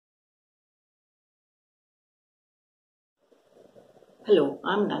Hello,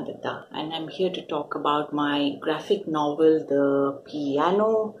 I'm Nandita and I'm here to talk about my graphic novel, The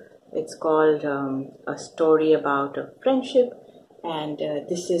Piano. It's called A Story About a Friendship, and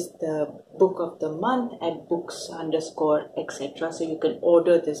this is the book of the month at books underscore etc. So you can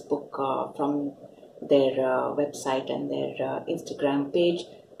order this book from their website and their Instagram page.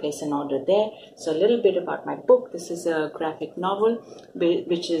 Place an order there. So a little bit about my book. This is a graphic novel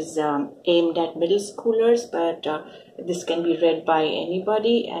which is aimed at middle schoolers, but this can be read by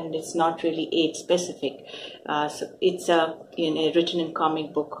anybody, and it's not really age specific. So it's written in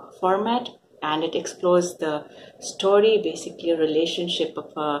comic book format, and it explores the story, basically a relationship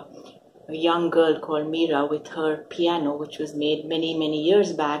of a young girl called Mira with her piano, which was made many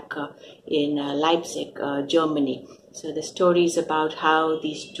years back in Leipzig, Germany. So the story is about how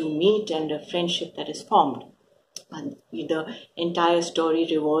these two meet and a friendship that is formed. And the entire story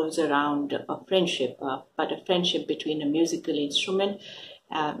revolves around a friendship, but a friendship between a musical instrument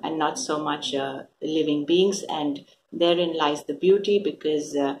and not so much living beings. And therein lies the beauty,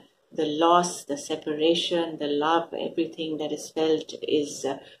 because the loss, the separation, the love, everything that is felt is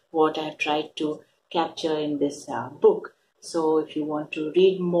what I've tried to capture in this book. So if you want to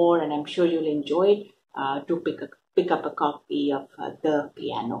read more, and I'm sure you'll enjoy it, do pick up a copy of The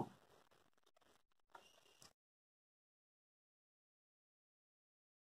Piano.